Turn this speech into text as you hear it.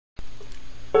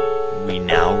we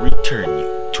now return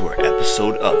you to our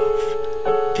episode of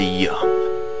The Young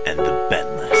and the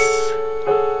Benless.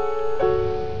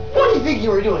 What do you think you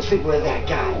were doing sleeping with that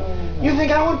guy? You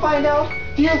think I would find out?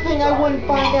 Do you think I wouldn't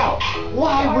find out?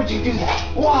 Why would you do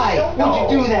that? Why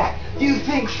would you do that? Do you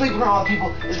think sleeping around with people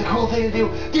is the cool thing to do?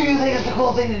 Do you think it's the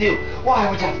cool thing to do? Why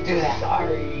would you have to do that?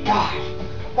 Sorry. Gosh.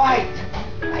 Why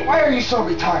are you so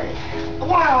retarded?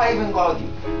 Why do I even go with you?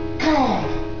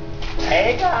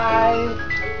 Hey guys,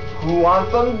 who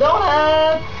wants some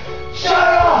donuts? Shut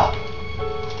up!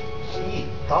 Gee,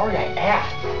 sorry I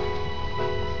asked.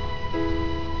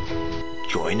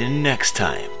 Join in next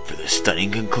time for the stunning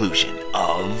conclusion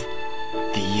of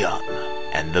The Young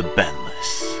and the Benless.